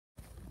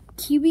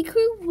QB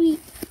Crew,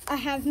 I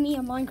have me a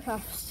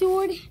Minecraft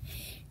sword.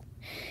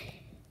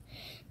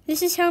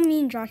 This is how me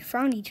and Josh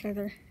found each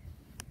other.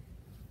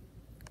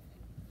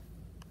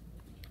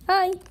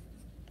 Hi.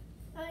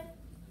 Hi.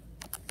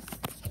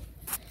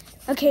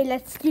 Okay,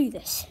 let's do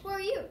this. Who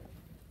are you?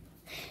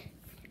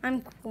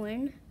 I'm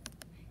Quinn.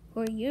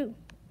 Who are you?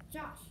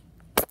 Josh.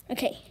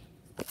 Okay.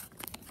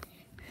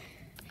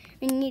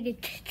 We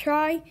needed to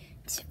try to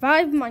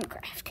survive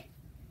Minecraft.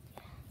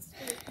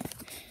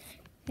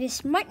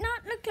 This might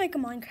not look like a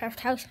Minecraft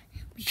house,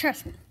 but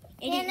trust me,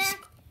 it is.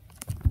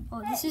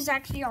 Well, this is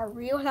actually our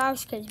real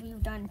house because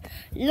we've done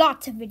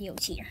lots of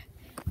videos here.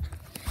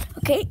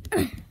 Okay.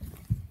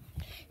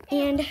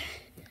 And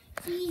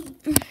He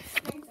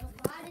spent a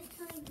lot of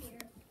time here.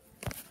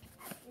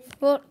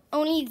 well,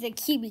 only the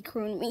QB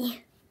Crew and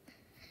me.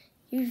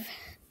 You've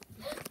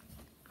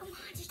come on,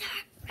 just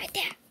right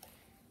there.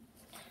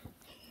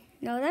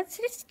 No, that's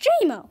just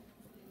JMO.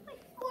 Wait,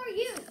 who are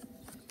you?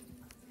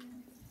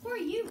 Who are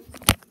you?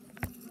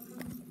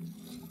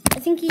 I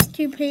think he's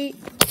paying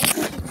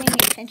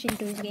attention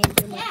to his game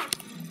too much. Yeah.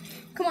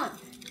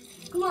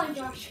 Come on,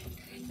 Josh.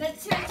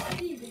 Let's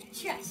see the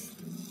chest.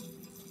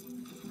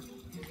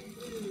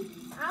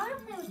 I want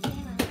to play with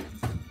Dana.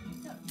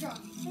 No, Josh.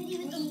 We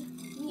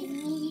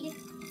need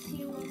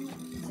to.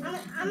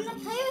 I'm gonna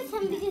play with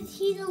him because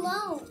he's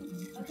alone.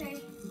 Okay.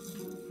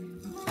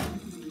 Come on,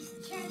 please.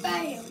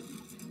 Bam.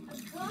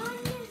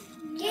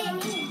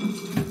 Get in.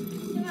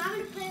 So I'm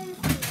gonna play with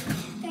you.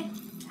 Okay.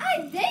 I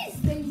this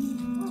thing.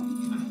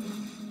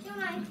 Come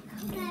on.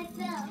 I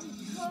fell.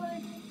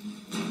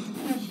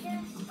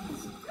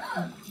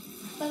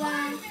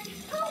 Bye-bye.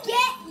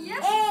 Get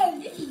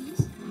in. Get in.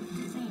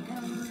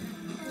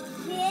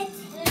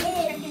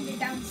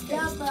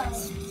 Double.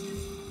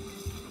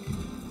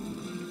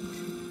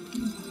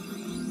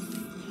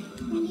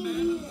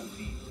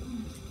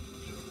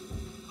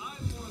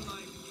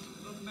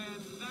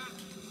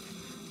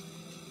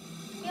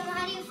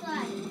 How do you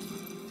fly?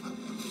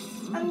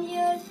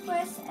 You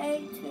press A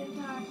 2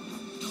 times.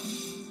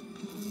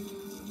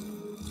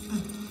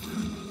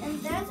 And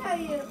that's how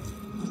you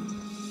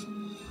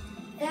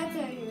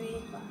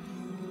read fly.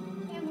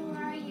 And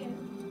where are you?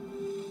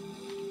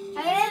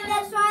 I'm in the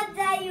spot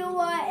that you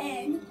were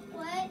in.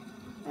 What?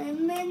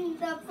 I'm in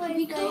the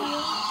place that you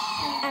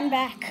I'm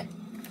back.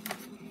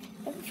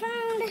 I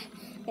found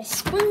a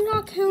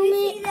springlock helmet.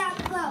 You see that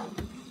boat?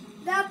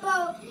 That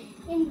boat.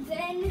 And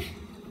then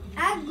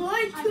I'm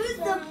going to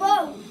the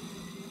boat.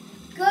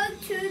 Go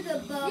to the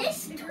boat.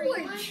 This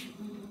torch.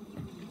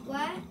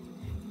 What?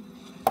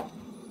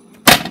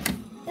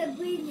 The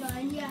green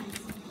one, yes.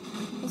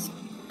 This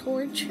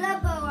torch The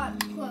boat I'm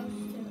close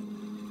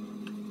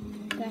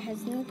to. that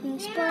has an open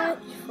spot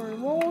for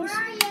walls.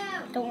 Where are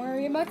you? Don't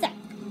worry about that.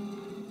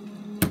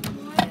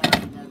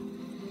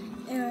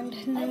 And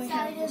then we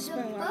have the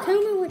springlock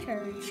helmet, which I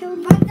already showed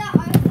you.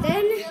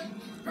 Then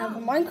I have a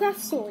Minecraft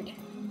sword.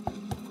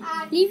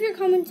 Leave your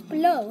comments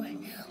below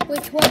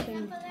which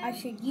weapon I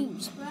should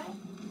use.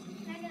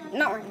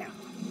 Not right now.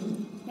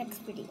 Next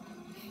video.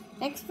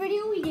 Next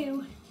video we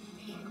do,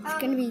 it's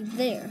gonna be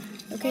there.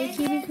 Okay,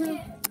 QB Crew?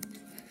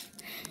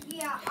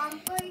 Yeah, I'm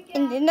going to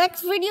In the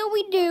next video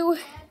we do,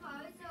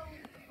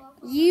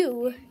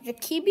 you, the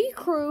QB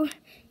Crew,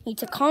 need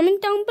to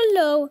comment down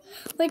below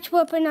which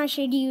weapon I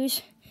should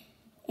use.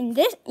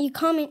 You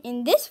comment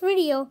in this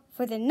video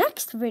for the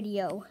next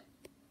video.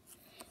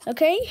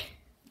 Okay?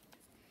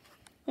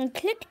 And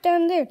click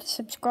down there to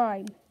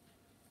subscribe.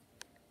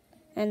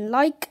 And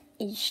like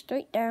is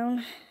straight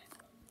down.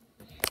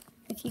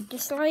 If you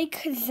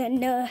dislike,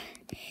 then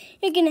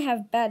you're gonna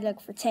have bad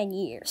luck for 10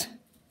 years.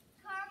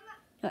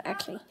 No,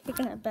 actually, you're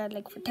gonna have bad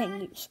luck for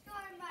 10 years.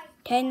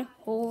 10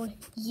 whole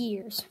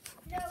years.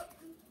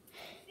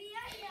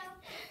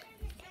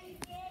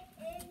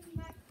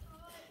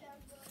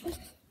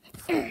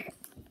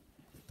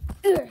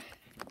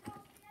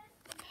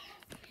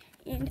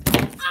 And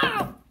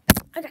ow!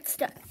 I got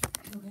stuck.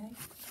 Okay.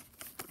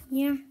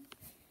 Yeah.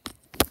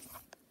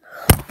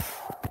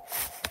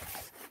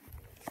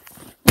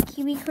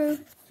 QB Crew,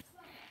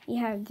 you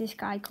have this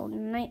guy called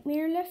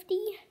Nightmare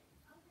Lefty.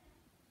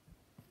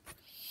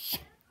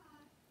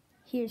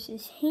 Here's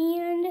his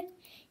hand.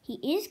 He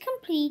is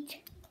complete,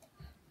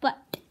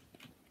 but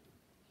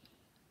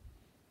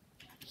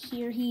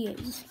here he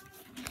is.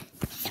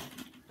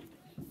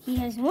 He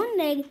has one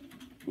leg,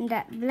 and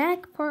that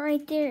black part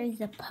right there is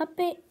a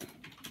puppet.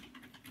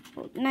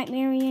 Well,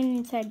 Nightmarian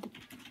inside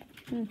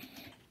the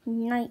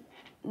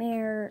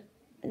Nightmare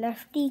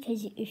Lefty,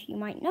 because if you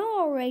might know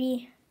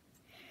already,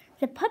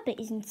 the puppet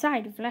is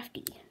inside of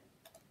Lefty.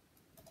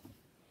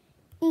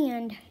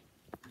 And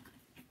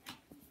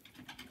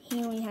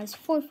he only has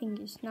 4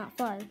 fingers, not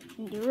 5.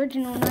 In the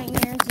original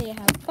Nightmares, they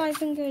have 5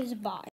 fingers. Bye.